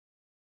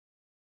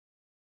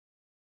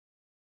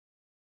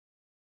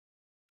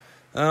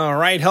All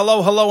right.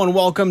 Hello, and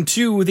welcome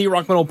to the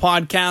Rock Metal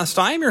Podcast.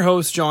 I'm your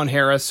host, John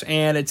Harris,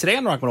 and today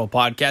on Rock Metal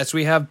Podcast,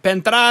 we have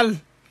PENTRAL,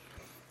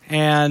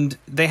 and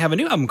they have a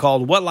new album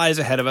called What Lies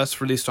Ahead of Us,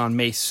 released on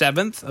May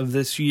 7th of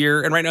this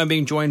year. And right now I'm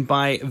being joined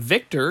by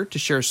Victor to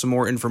share some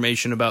more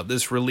information about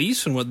this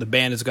release and what the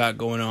band has got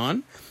going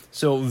on.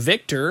 So,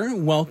 Victor,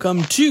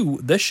 welcome to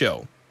the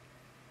show.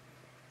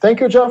 Thank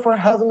you, John, for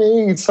having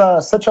me. It's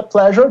such a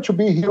pleasure to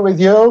be here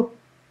with you,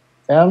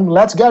 and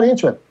let's get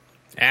into it.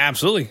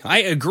 Absolutely. I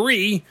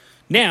agree.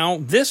 Now,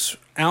 this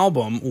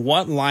album,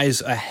 What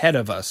Lies Ahead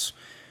of Us,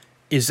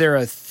 is there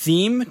a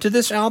theme to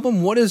this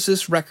album? What is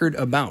this record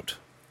about?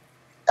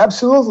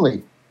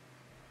 Absolutely.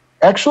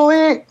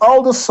 Actually,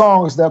 all the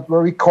songs that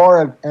were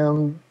recorded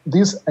in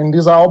this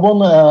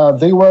album,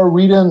 they were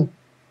written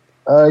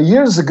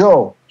years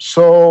ago.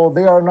 So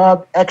they are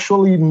not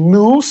actually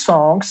new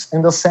songs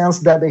in the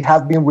sense that they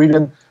have been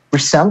written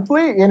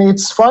recently. And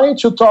it's funny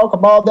to talk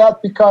about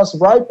that because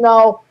right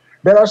now,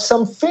 there are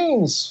some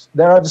things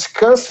that are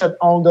discussed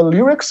on the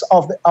lyrics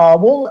of the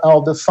album,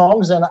 of the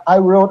songs, and I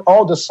wrote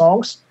all the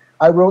songs.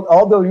 I wrote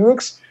all the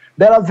lyrics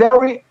that are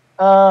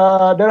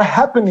that are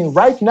happening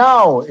right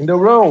now in the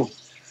world,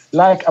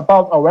 like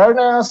about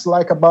awareness,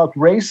 like about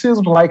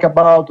racism, like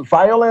about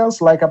violence,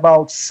 like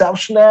about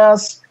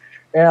selfishness,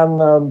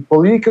 and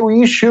political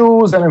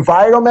issues and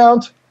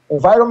environment.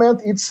 Environment,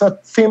 it's a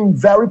theme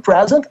very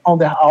present on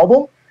the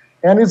album.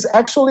 And it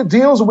actually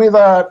deals with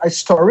a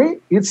story.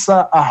 It's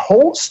a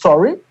whole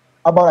story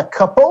about a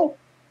couple,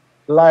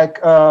 like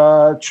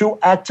two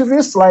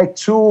activists, like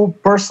two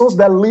persons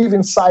that live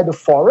inside the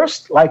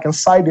forest, like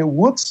inside the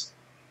woods,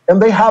 and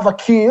they have a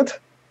kid.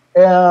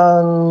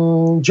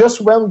 And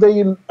just when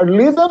they are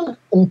living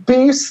in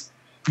peace,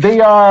 they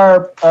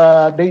have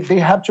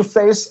to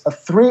face a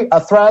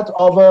threat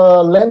of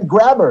land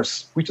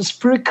grabbers, which is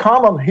pretty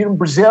common here in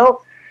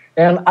Brazil.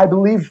 And I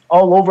believe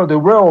all over the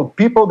world,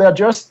 people that are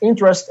just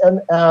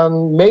interested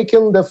in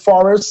making the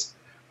forest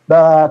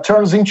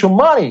turns into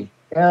money.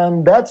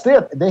 And that's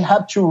it. They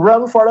have to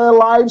run for their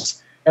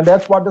lives, and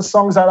that's what the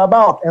songs are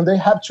about. And they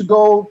have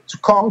to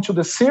come to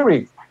the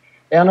city.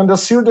 And in the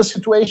city, the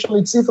situation,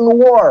 it's even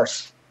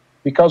worse.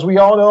 Because we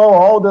all know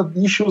all the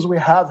issues we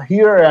have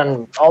here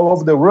and all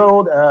over the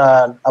world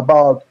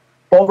about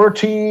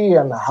poverty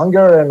and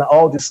hunger and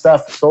all this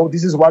stuff. So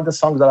this is what the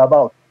songs are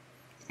about.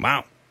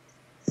 Wow.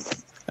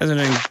 That's an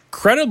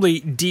incredibly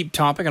deep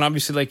topic, and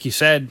obviously, like you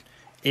said,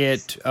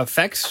 it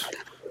affects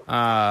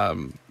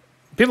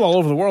people all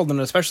over the world, and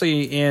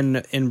especially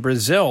in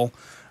Brazil.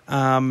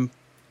 I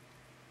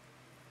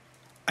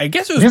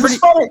guess it was pretty...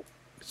 Funny.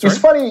 It's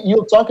funny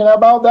you're talking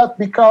about that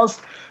because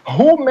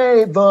who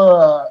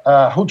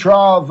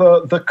draw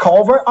the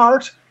cover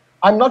art?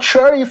 I'm not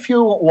sure if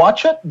you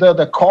watch it,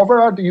 the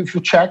cover art, if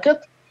you check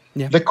it,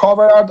 the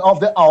cover art of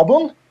the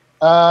album.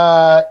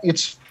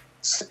 It's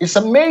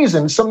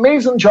amazing. It's an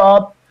amazing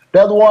job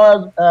that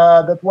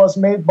was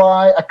made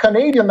by a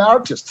Canadian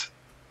artist.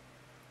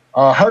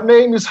 Her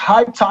name is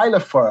Heidi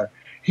Tyler.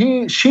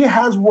 She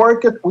has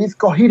worked with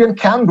Coheed and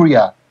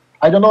Cambria.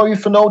 I don't know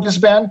if you know this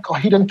band,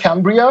 Coheed and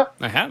Cambria.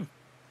 I have.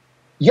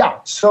 Yeah,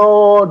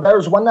 so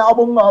there's one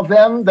album of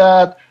them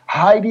that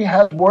Heidi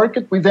has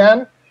worked with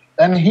them,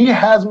 and he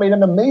has made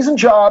an amazing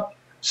job.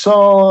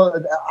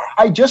 So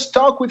I just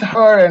talked with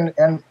her,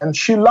 and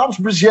she loves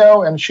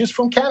Brazil, and she's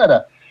from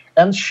Canada.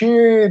 And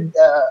she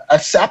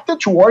accepted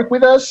to work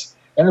with us,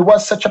 and it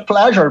was such a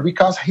pleasure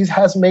because he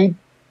has made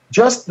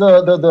just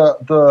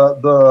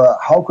the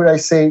how could I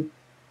say,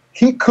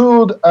 he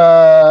could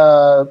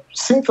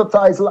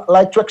synthesize,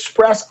 like to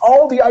express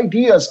all the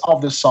ideas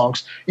of the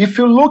songs. If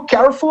you look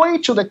carefully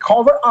to the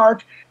cover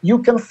art, you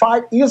can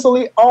find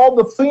easily all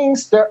the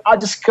things that are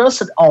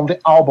discussed on the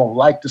album,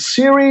 like the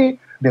city,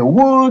 the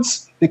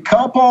woods, the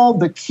couple,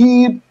 the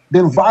kid, the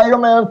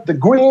environment, the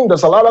green.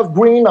 There's a lot of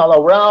green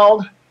all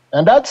around.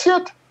 And that's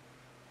it.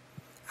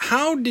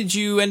 How did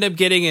you end up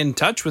getting in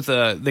touch with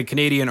the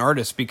Canadian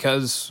artist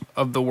because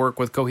of the work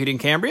with Coheed and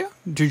Cambria?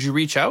 Did you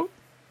reach out?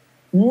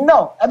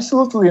 No,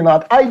 absolutely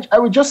not. I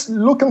was just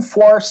looking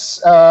for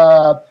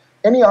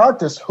any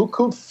artist who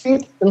could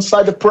fit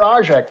inside the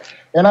project.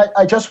 And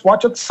I just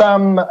watched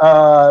some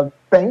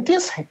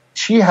paintings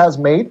she has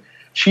made.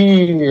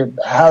 She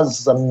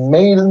has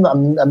made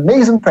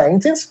amazing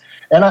paintings.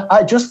 And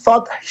I just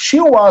thought she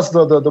was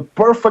the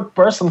perfect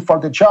person for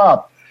the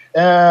job.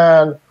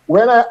 And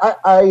when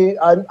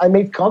I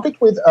made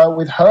contact with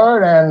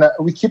her, and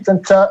we kept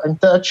in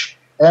touch,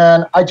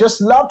 and I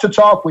just love to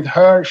talk with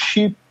her.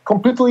 She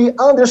completely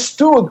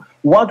understood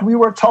what we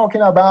were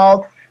talking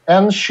about,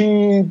 and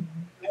she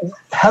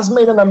has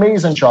made an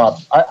amazing job.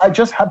 I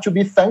just have to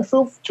be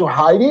thankful to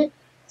Heidi,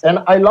 and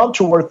I love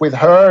to work with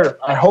her.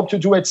 I hope to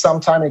do it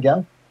sometime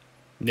again.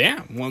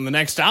 Yeah, well, the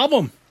next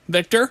album,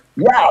 Victor.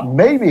 Yeah,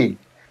 maybe.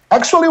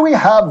 Actually, we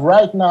have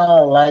right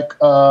now like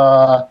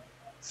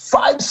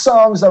 5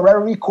 songs already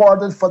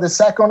recorded for the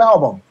second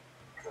album.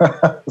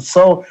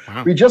 So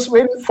we just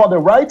waited for the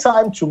right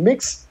time to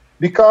mix,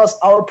 because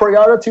our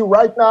priority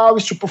right now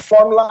is to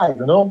perform live,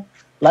 you know?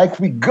 like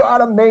we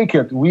gotta make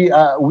it. We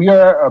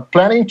are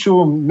planning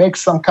to make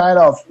some kind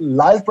of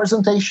live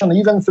presentation,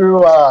 even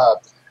through a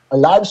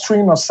live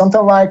stream or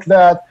something like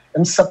that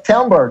in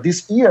September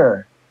this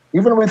year.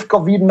 Even with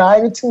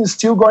COVID-19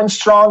 still going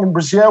strong in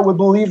Brazil, we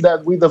believe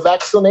that with the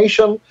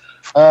vaccination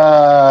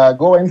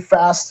going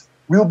fast,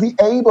 we'll be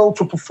able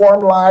to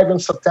perform live in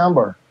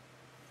September.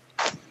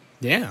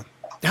 Yeah.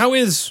 How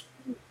is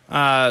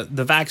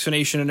the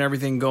vaccination and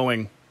everything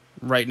going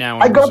right now?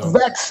 I got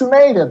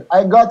vaccinated,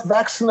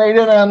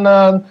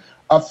 and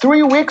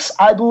 3 weeks,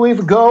 I believe,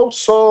 ago.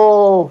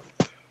 So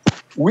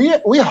we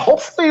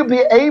hopefully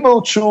be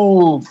able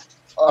to,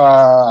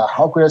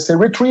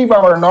 retrieve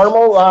our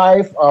normal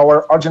life,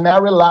 our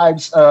ordinary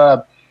lives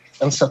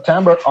in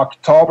September,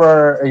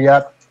 October.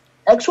 Yeah.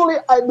 Actually,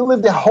 I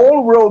believe the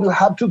whole world will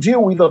have to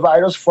deal with the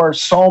virus for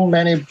so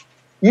many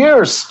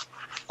years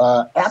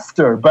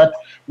after. But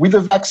with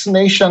the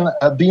vaccination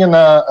being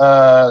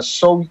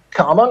so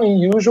common and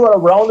usual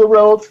around the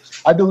world,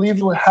 I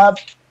believe we'll have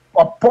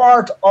a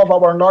part of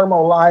our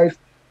normal life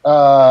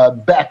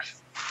back,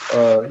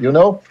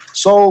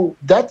 So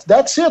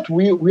that's it.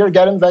 We are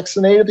getting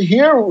vaccinated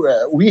here.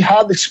 We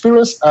have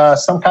experienced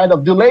some kind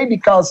of delay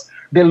because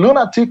the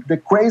lunatic, the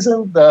crazy,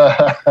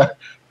 the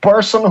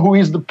person who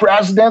is the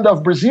president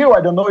of Brazil,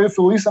 I don't know if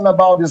you listen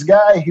about this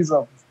guy. He's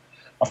a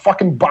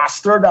fucking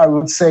bastard, I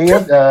would say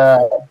it.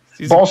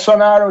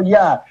 Bolsonaro,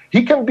 yeah.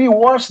 He can be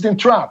worse than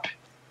Trump.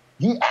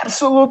 He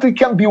absolutely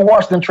can be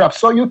worse than Trump.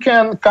 So you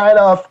can kind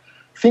of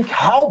think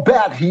how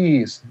bad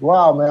he is.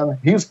 Wow, man.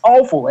 He's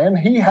awful. And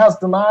he has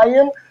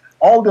denied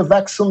all the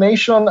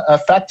vaccination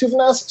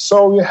effectiveness.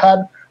 So we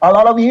had a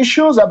lot of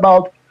issues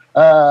about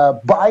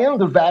buying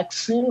the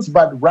vaccines.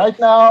 But right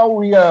now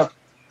we have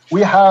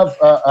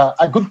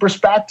a good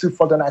perspective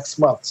for the next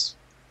months.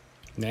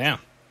 Yeah.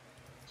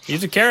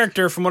 He's a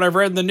character from what I've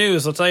read in the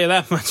news. I'll tell you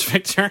that much,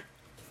 Victor.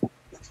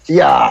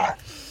 Yeah.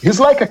 He's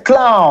like a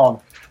clown.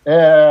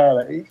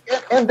 And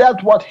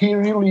that's what he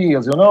really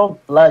is,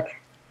 Like,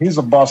 he's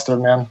a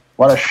bastard, man.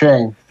 What a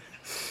shame.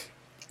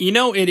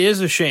 It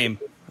is a shame.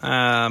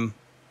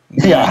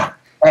 Yeah,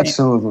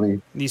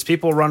 absolutely. These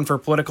people run for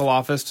political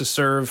office to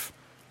serve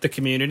the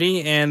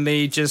community, and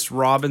they just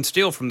rob and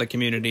steal from the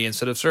community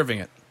instead of serving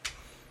it.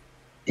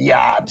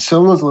 Yeah,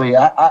 absolutely.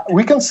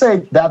 We can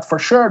say that for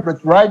sure.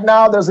 But right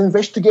now, there's an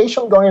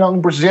investigation going on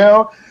in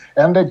Brazil,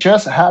 and they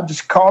just have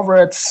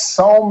discovered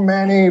so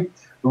many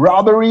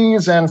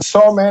robberies and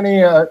so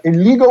many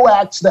illegal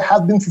acts that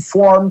have been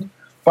performed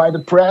by the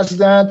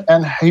president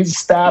and his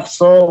staff.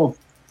 So,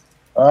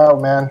 oh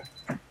man,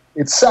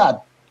 it's sad.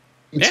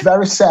 It's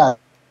very sad.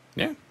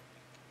 Yeah,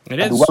 it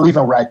is. We're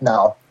living right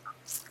now.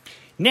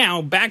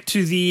 Now, back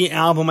to the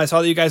album. I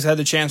saw that you guys had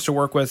the chance to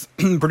work with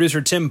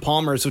producer Tim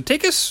Palmer. So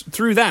take us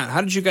through that.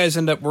 How did you guys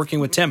end up working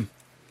with Tim?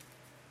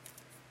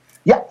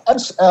 Yeah,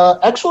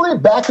 actually,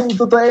 back in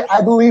the day,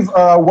 I believe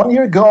 1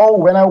 year ago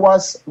when I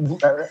was...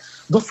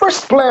 the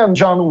first plan,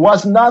 John,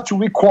 was not to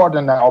record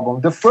an album.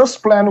 The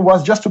first plan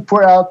was just to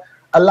put out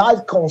a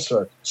live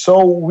concert.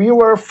 So we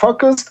were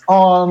focused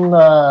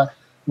on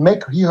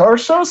make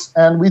rehearsals,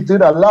 and we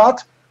did a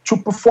lot to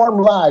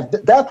perform live.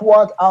 That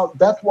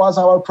was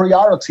our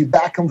priority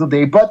back in the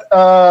day. But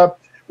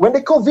when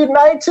the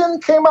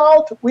COVID-19 came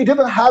out, we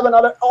didn't have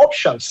another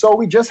option. So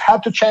we just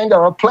had to change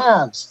our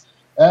plans.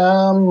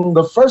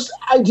 The first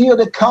idea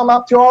that came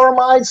up to our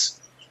minds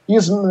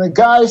is,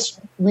 guys,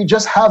 we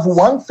just have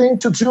one thing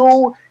to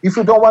do if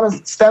you don't want to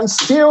stand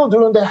still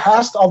during the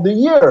rest of the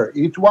year.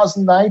 It was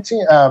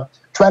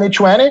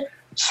 2020,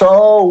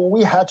 so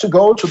we had to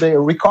go to the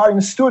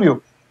recording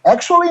studio.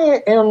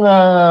 Actually, in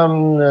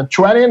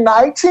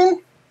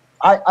 2019,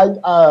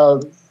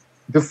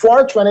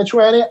 before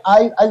 2020,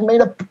 I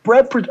made a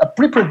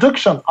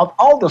pre-production of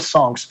all the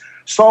songs.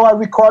 So I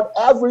record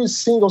every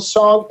single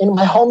song in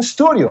my home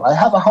studio. I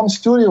have a home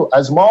studio,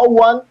 a small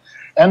one,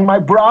 and my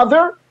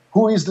brother,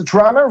 who is the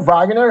drummer,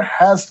 Wagner,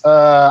 has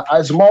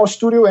a small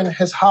studio in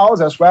his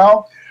house as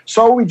well.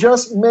 So we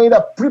just made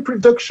a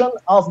pre-production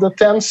of the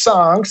 10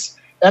 songs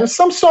and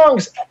some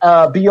songs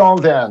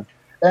beyond that.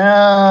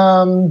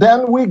 And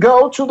then we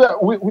go to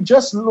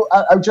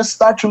I just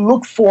start to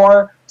look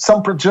for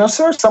some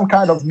producers, some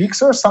kind of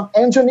mixers, some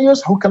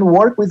engineers who can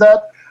work with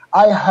that.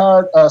 I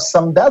had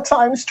some bad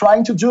times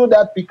trying to do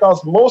that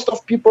because most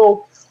of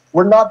people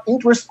were not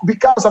interested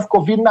because of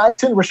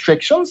COVID-19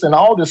 restrictions and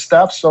all this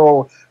stuff.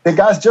 So the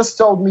guys just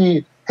told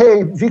me,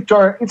 hey,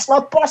 Victor, it's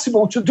not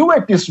possible to do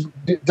it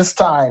this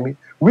time.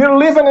 We're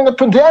living in a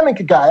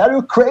pandemic, guy. Are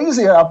you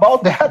crazy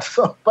about that?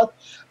 So, but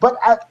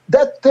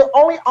that's the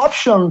only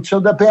option to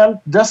the band.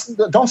 Just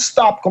don't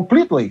stop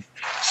completely.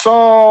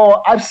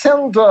 So I've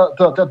sent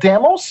the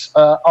demos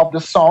of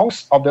the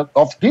songs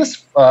of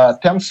these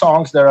 10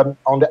 songs that are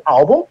on the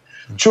album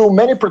to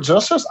many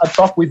producers. I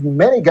talked with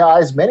many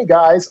guys.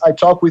 I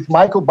talked with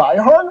Michael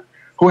Byhorn,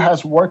 who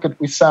has worked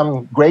with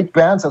some great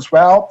bands as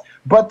well.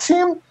 But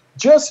Tim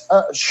just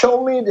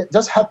showed me,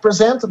 just had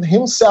presented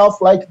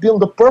himself like being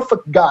the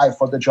perfect guy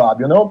for the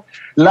job,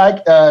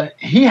 Like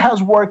he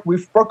has worked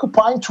with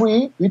Porcupine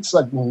Tree. It's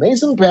an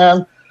amazing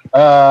band.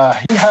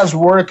 He has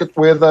worked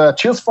with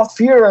Tears for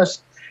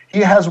Fears. He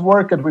has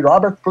worked with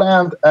Robert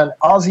Plant and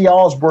Ozzy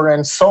Osbourne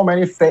and so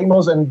many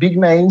famous and big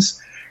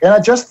names. And I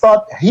just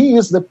thought he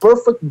is the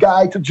perfect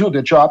guy to do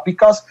the job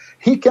because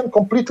he can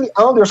completely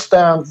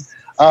understand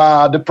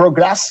the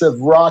progressive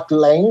rock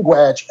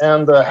language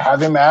and the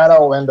heavy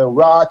metal and the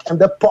rock and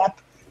the pop,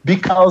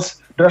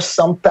 because there's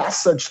some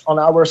passage on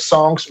our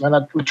songs when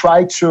we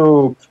try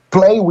to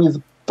play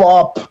with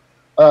pop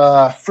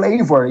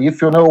flavor,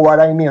 if you know what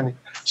I mean.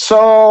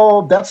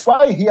 So that's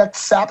why he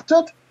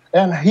accepted,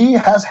 and he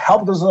has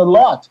helped us a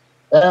lot.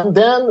 And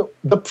then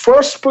the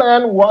first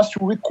plan was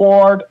to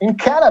record in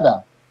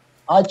Canada.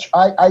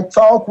 I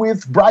talked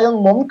with Brian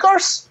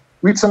Monkers,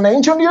 with an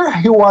engineer.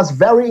 He was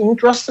very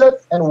interested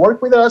and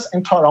worked with us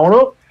in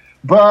Toronto.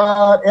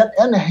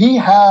 And he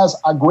has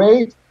a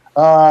great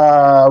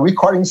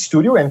recording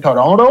studio in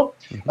Toronto.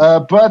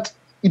 But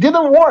it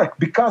didn't work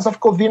because of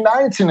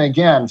COVID-19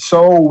 again.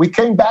 So we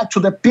came back to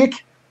the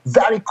peak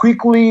very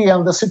quickly,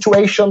 and the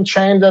situation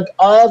changed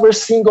every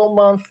single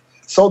month.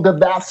 So the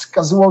deaths,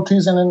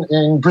 casualties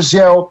in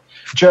Brazil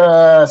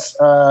just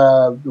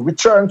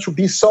returned to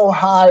be so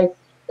high,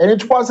 and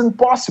it wasn't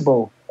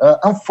possible,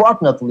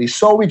 unfortunately.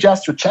 So we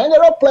just to change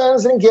our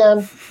plans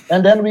again,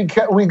 and then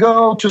we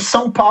go to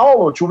São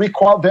Paulo to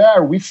record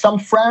there with some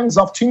friends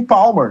of Tim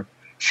Palmer.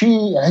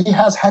 He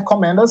has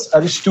recommended us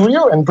a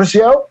studio in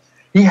Brazil.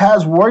 He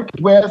has worked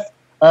with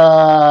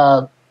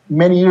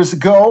many years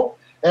ago.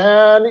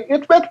 And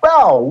it went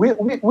well.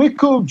 We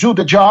could do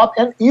the job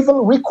and even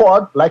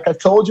record, like I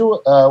told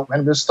you,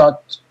 when we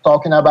start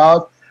talking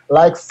about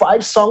like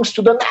 5 songs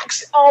to the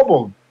next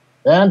album.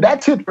 And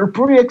that's it. We're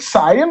pretty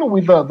excited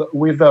with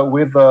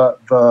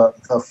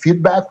the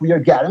feedback we are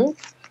getting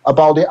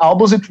about the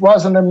albums. It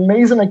was an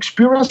amazing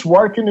experience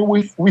working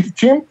with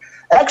Tim.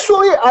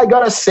 Actually, I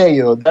gotta say,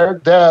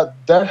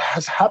 there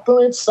has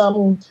happened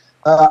some.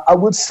 I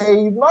would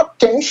say not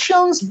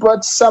tensions,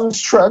 but some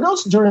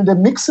struggles during the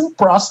mixing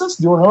process.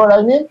 Do you know what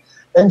I mean?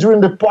 And during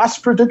the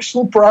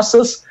post-production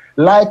process,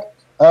 like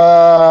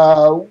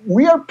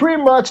we are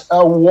pretty much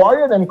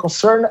worried and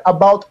concerned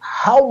about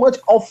how much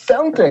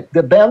authentic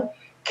the band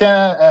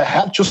can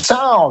have to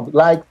sound.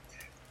 Like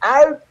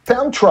our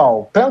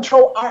PENTRAL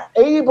are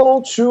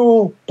able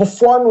to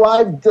perform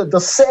live the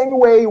same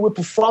way we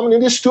perform in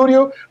the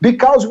studio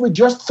because we're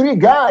just 3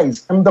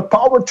 guys, and the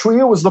power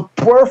trio is the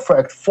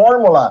perfect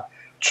formula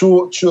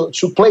to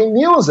play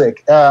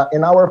music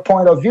in our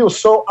point of view.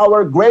 So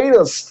our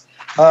greatest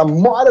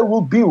motto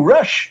will be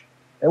Rush.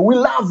 And we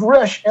love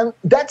Rush. And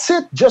that's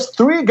it. Just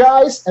 3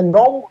 guys and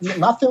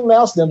nothing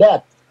else than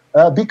that.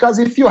 Because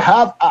if you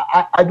have,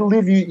 I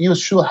believe you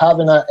should have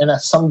in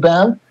some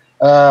band,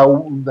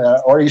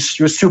 or you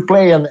still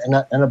play in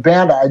a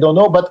band, I don't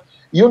know. But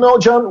you know,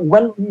 John,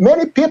 when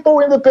many people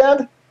in the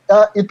band,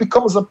 it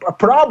becomes a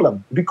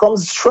problem. It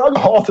becomes a struggle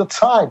all the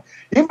time.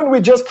 Even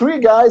with just 3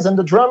 guys, and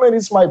the drummer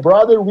is my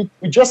brother, we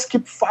just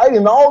keep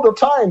fighting all the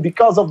time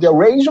because of the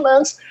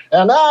arrangements.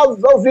 And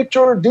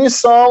Victor, this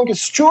song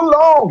is too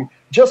long.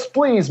 Just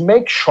please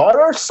make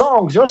shorter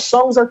songs. Your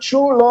songs are too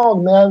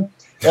long, man.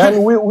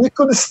 And we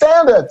couldn't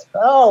stand it.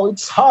 Oh,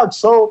 it's hard.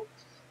 So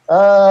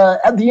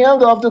at the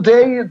end of the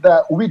day,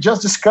 we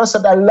just discussed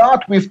it a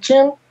lot with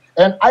Tim.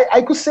 And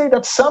I could say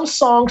that some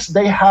songs,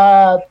 they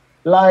have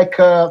like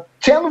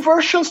 10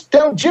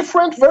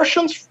 different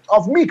versions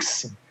of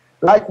mixing.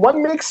 Like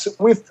one mix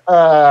with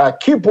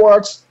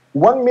keyboards,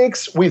 one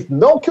mix with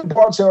no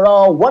keyboards at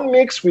all, one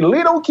mix with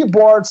little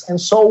keyboards, and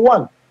so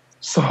on.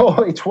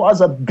 So it was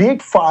a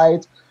big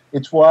fight.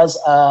 It was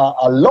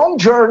a long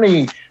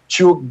journey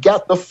to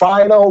get the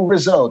final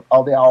result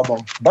of the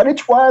album. But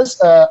it was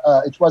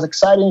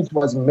exciting. It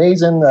was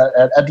amazing.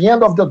 At the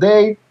end of the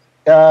day,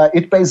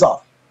 it pays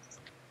off.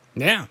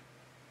 Yeah.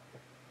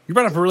 You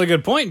brought up a really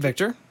good point,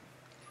 Victor.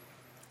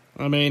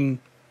 I mean,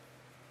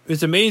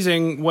 it's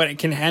amazing what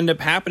can end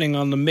up happening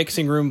on the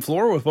mixing room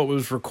floor with what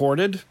was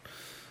recorded,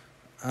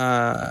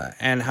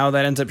 and how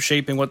that ends up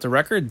shaping what the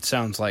record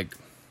sounds like.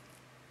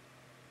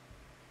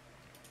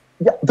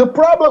 Yeah, the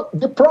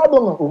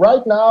problem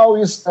right now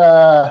is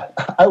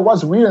I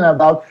was reading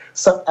about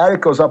some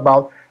articles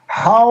about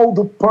how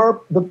the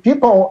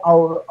people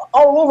all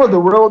over the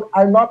world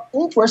are not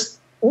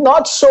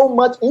so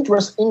much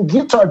interested in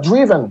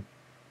guitar-driven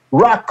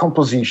rock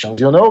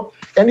compositions, you know.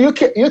 And you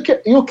can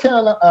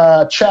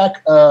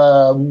check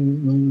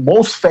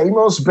most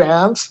famous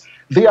bands.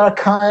 They are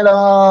kind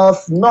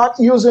of not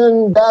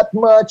using that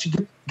much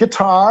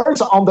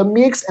guitars on the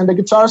mix, and the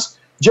guitars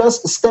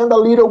just stand a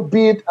little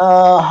bit,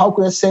 how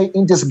can I say,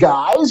 in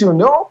disguise, you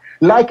know,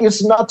 like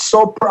it's not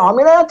so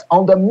prominent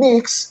on the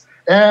mix.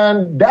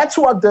 And that's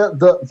what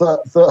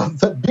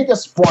the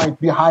biggest point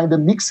behind the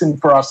mixing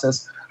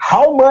process.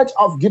 How much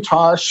of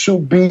guitar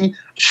should be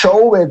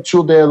shown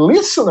to the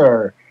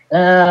listener?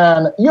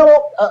 And, you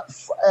know,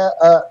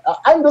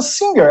 I'm the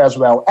singer as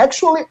well.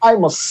 Actually,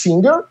 I'm a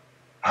singer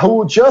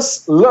who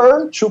just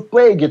learned to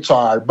play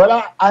guitar.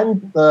 But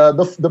I'm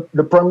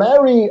the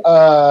primary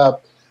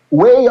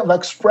way of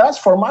express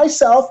for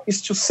myself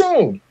is to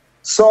sing.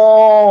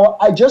 So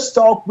I just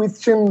talked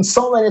with him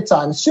so many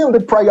times. Tim,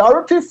 the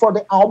priority for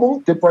the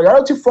album, the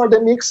priority for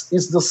the mix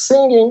is the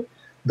singing,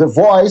 the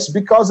voice,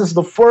 because it's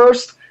the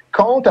first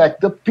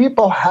contact that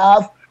people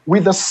have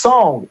with the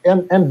song.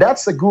 And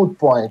that's a good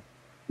point.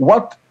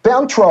 What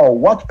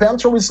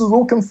PENTRAL is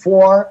looking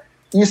for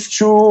is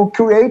to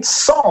create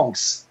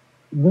songs,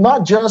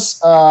 not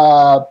just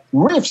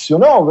riffs.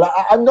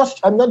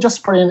 I'm not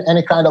just playing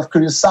any kind of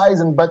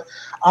criticizing, but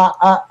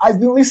I've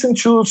been listening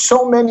to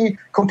so many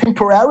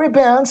contemporary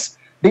bands.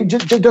 They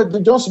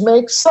just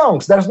make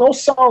songs. There's no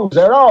songs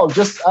at all.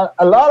 Just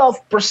a lot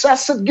of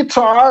processed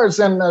guitars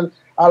and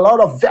a lot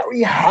of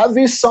very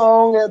heavy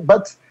song,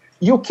 but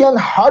you can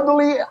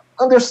hardly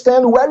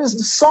understand where is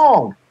the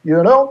song,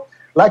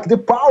 like the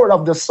power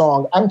of the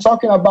song. I'm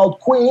talking about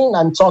Queen,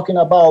 I'm talking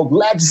about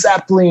Led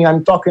Zeppelin,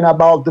 I'm talking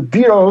about the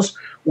Beatles,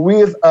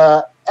 with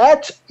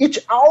at each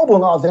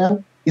album of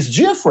them is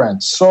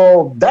different.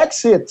 So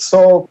that's it.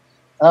 So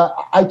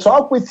I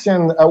talk with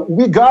him,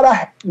 we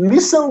gotta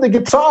listen the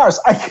guitars.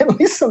 I can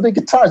listen the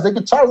guitars. The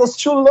guitars was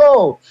too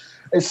low.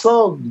 And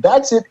so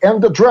that's it.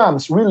 And the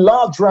drums, we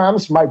love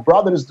drums. My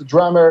brother is the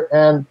drummer,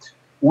 and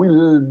we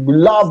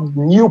love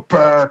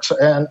Newport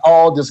and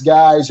all these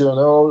guys,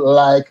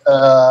 like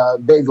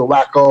Dave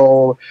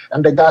Wacko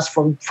and the guys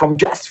from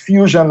Jazz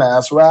Fusion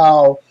as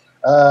well.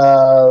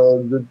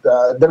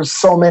 There's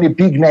so many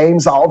big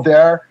names out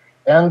there.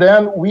 And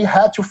then we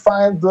had to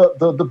find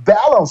the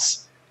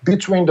balance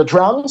between the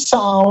drum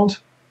sound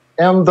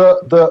and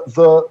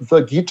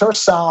the guitar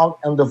sound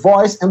and the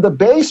voice and the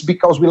bass,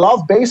 because we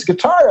love bass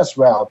guitar as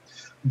well.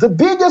 The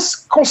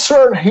biggest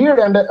concern here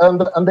and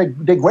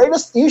the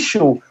greatest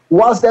issue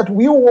was that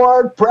we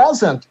weren't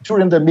present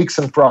during the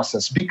mixing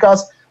process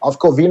because of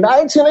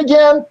COVID-19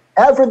 again.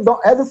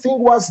 Everything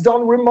was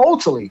done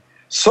remotely.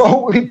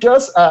 So we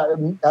just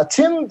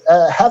Tim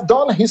had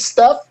done his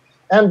stuff,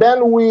 and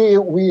then we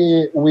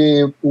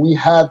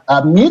had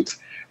a meet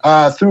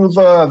through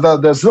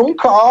the Zoom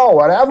call,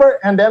 whatever,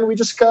 and then we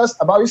discussed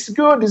about this is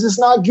good, this is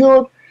not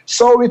good.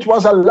 So it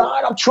was a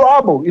lot of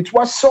trouble. It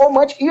was so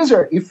much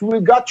easier if we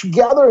got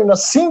together in a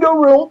single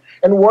room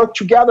and worked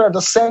together at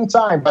the same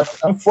time. But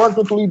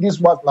unfortunately, this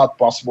was not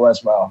possible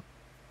as well.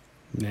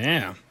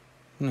 Yeah.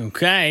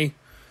 Okay.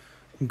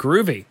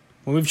 Groovy.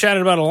 Well, we've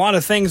chatted about a lot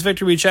of things,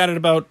 Victor. We chatted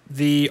about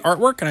the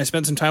artwork, and I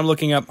spent some time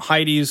looking up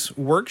Heidi's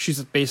work.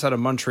 She's based out of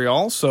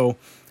Montreal. So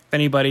if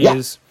anybody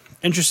is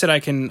interested,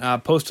 I can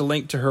post a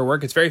link to her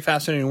work. It's very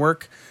fascinating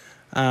work.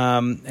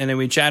 And then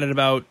we chatted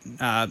about,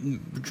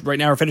 right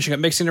now we're finishing up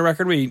mixing the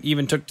record. We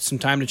even took some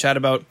time to chat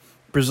about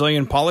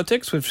Brazilian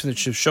politics, which has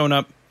shown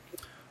up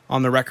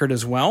on the record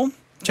as well.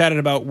 Chatted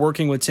about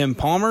working with Tim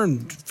Palmer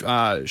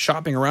and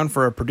shopping around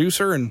for a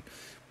producer, and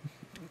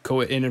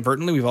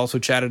inadvertently we've also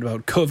chatted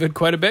about COVID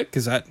quite a bit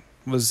because that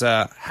was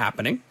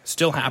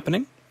still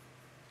happening.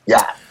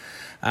 Yeah.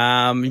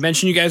 You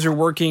mentioned you guys are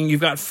working,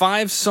 you've got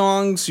 5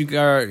 songs, you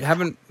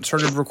haven't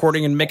started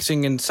recording and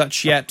mixing and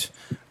such yet.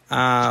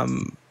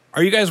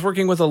 Are you guys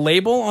working with a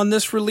label on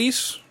this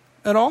release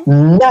at all?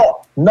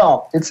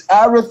 No. It's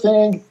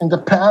everything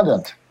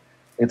independent.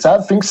 It's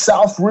everything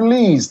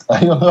self-released,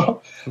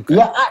 Okay.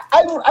 Yeah,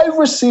 I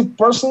received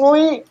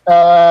personally,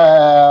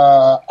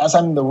 as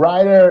I'm the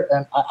writer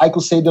and I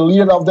could say the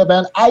leader of the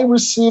band, I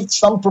received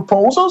some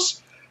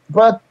proposals,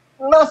 but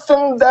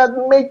nothing that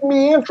made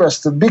me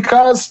interested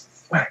because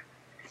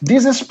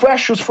this is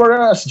precious for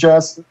us,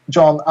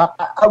 John.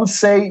 I would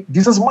say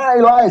this is my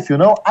life,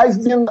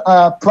 I've been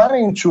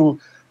planning to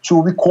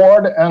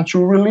record and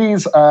to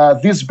release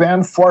this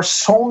band for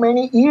so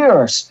many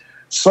years.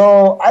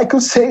 So I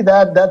could say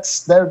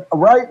that's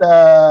right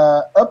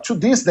up to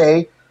this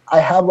day, I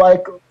have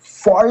like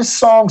 40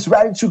 songs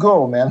ready to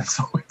go, man.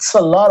 So it's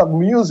a lot of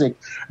music.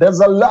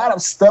 There's a lot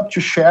of stuff to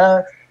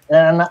share,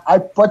 and I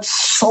put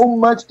so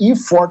much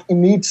effort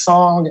in each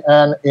song,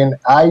 and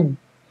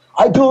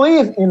I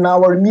believe in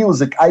our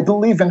music. I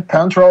believe in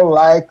PENTRAL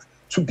like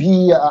to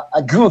be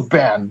a good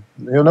band,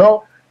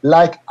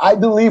 Like, I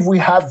believe we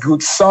have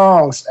good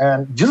songs,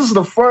 and this is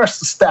the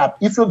first step.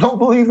 If you don't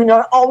believe in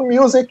your own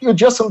music,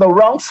 you're just on the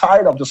wrong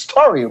side of the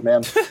story,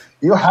 man.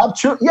 You have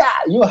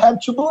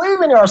to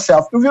believe in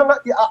yourself. If you're not,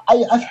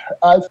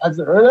 I've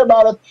heard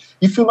about it.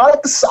 If you're not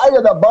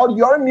excited about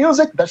your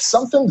music, there's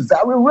something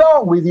very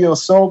wrong with you.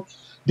 So,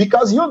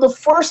 because you're the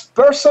first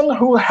person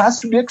who has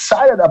to be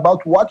excited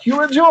about what you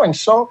are doing.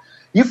 So,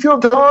 if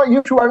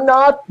you are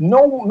not,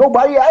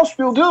 nobody else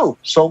will do.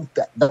 So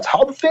that's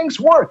how the things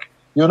work,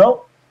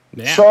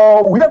 Yeah.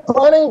 So we are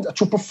planning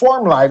to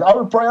perform live.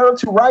 Our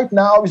priority right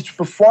now is to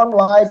perform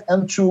live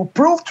and to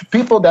prove to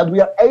people that we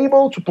are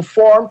able to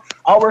perform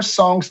our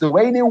songs the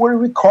way they were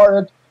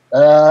recorded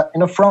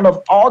in front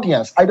of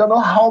audience. I don't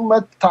know how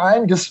much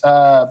time this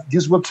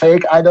will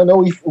take. I don't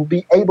know if we'll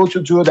be able to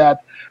do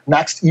that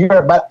next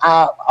year, but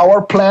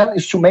our plan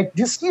is to make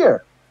this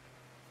year.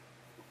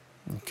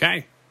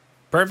 Okay,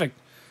 perfect.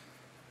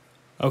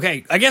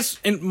 Okay, I guess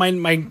my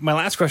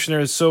last question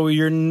there is, so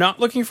you're not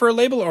looking for a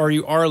label, or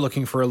you are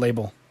looking for a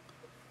label?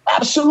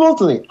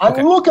 Absolutely. I'm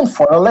Okay. looking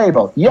for a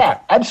label. Yeah,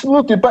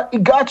 absolutely. But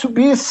it got to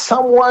be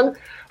someone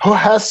who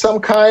has some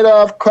kind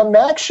of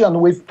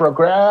connection with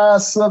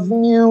progressive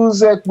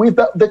music, with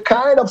the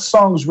kind of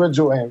songs we're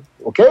doing.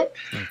 Okay,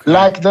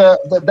 like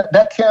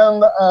that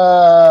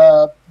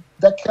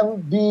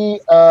can be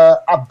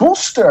a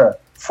booster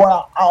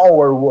for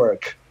our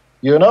work.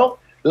 You know,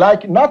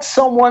 like not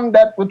someone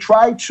that would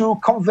try to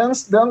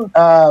convince them,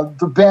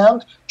 the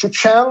band, to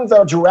change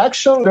their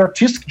direction, their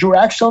artistic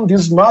direction.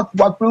 This is not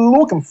what we're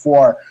looking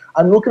for.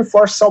 I'm looking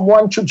for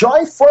someone to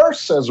join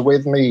forces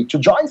with me, to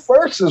join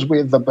forces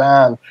with the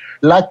band,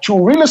 like to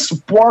really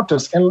support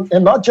us,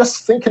 and not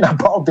just thinking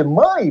about the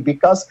money,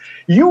 because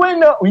you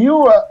and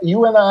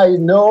I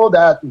know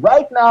that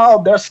right now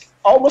there's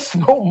almost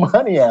no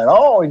money at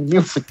all in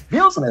music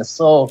business.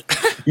 So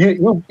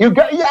you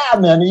got, yeah,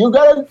 man, you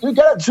gotta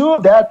do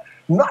that.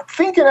 Not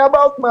thinking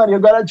about money, you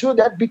gotta do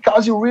that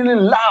because you really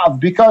love,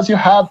 because you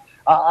have.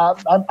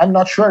 I'm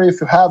not sure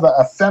if you have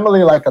a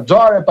family like a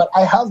daughter, but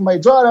I have my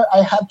daughter.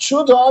 I have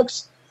 2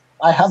 dogs.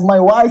 I have my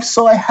wife,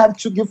 so I have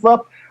to give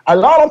up a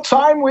lot of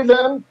time with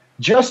them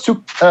just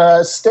to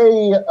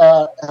stay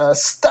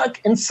stuck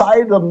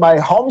inside of my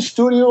home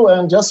studio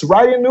and just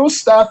writing new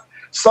stuff.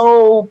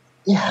 So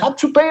you have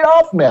to pay it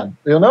off, man.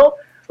 You know,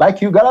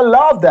 like you gotta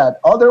love that.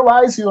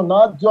 Otherwise, you're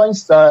not going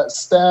to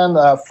stand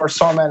for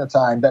so many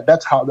time.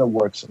 That's how that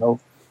works. You know.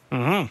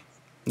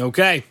 Mm-hmm.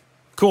 Okay.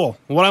 Cool.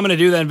 What I'm going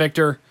to do then,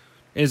 Victor,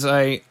 is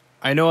I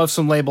know of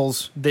some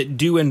labels that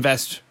do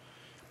invest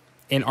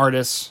in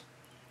artists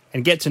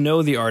and get to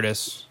know the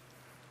artists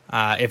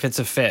if it's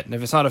a fit. And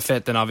if it's not a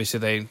fit, then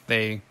obviously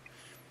they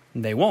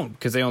won't,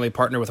 because they only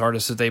partner with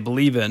artists that they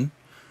believe in.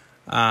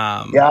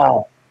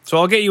 Yeah. So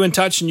I'll get you in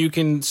touch and you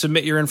can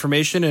submit your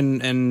information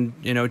and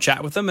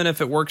chat with them. And if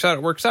it works out,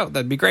 it works out.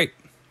 That'd be great.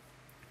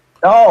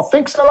 Oh,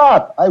 thanks a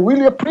lot. I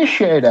really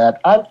appreciate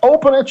that. I'm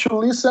open to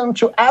listen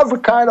to every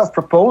kind of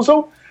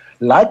proposal.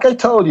 Like I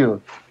told you,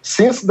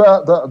 since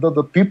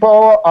the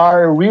people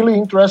are really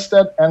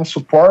interested and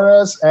support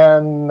us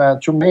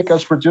and to make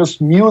us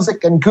produce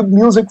music and good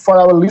music for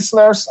our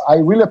listeners, I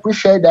really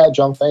appreciate that,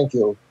 John. Thank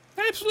you.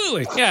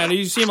 Absolutely. Yeah,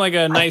 you seem like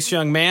a nice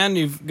young man.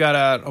 You've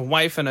got a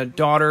wife and a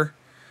daughter,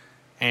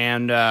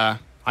 and I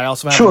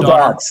also have 2 a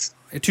daughter. dogs.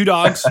 2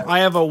 dogs. I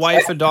have a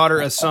wife, a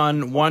daughter, a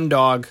son, 1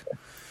 dog.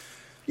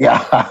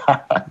 Yeah.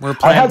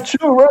 I have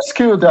 2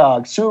 rescue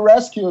dogs, you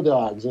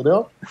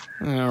know?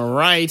 All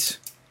right.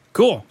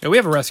 Cool. Yeah, we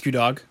have a rescue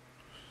dog.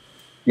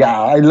 Yeah,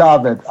 I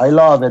love it.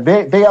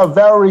 They are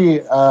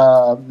very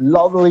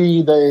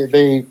lovely.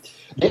 They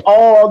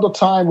all the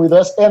time with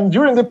us. And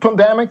during the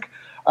pandemic,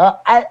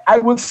 I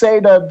would say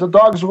that the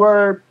dogs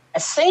were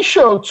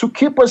essential to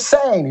keep us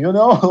sane. You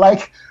know,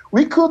 like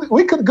we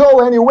could go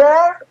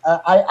anywhere.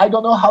 I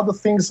don't know how the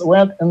things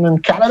went in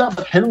Canada,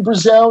 but here in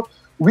Brazil,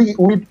 we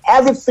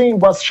everything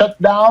was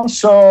shut down.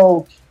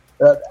 So.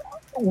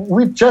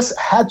 We just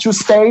had to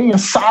stay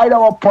inside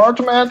our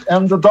apartment,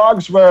 and the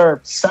dogs were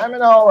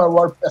seminal and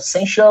were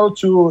essential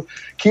to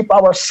keep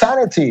our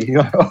sanity.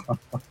 You know?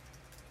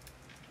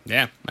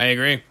 Yeah, I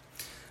agree.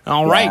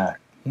 All right.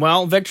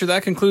 Well, Victor,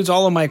 that concludes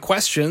all of my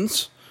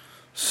questions.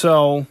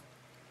 So,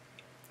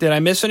 did I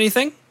miss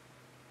anything?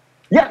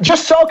 Yeah,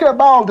 just talking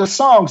about the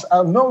songs.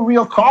 No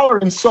Real Color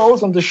and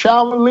Souls and The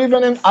Shall We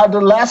Living In are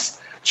the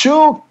last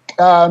 2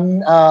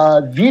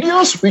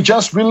 videos we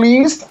just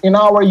released in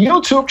our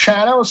YouTube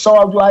channel. So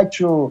I'd like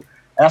to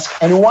ask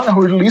anyone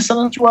who is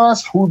listening to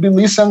us, who will be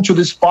listening to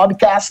this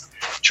podcast,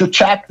 to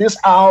check this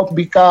out,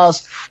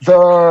 because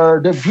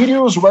the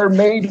videos were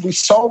made with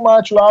so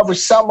much love, with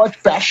so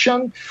much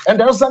passion. And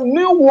there's a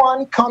new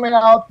one coming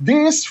out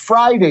this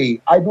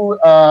Friday. After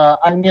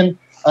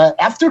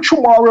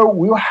tomorrow,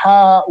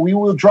 we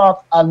will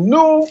drop a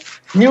new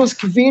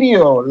music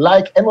video,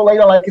 like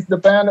Emulator, like it's the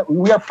band.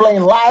 We are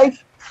playing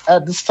live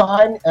at this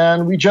time,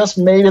 and we just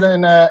made it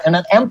in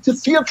an empty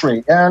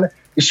theater, and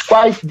it's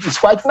quite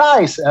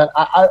nice. And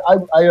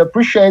I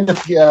appreciate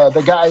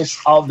the guys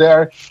out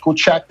there who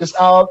check this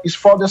out. It's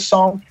for the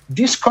song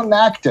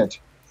Disconnected.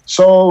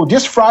 So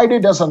this Friday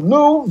there's a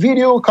new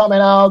video coming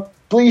out.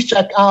 Please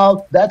check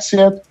out. That's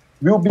it.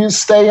 We'll be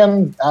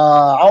staying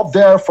out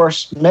there for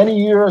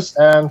many years,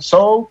 and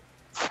so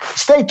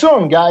stay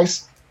tuned,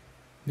 guys.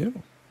 Yeah.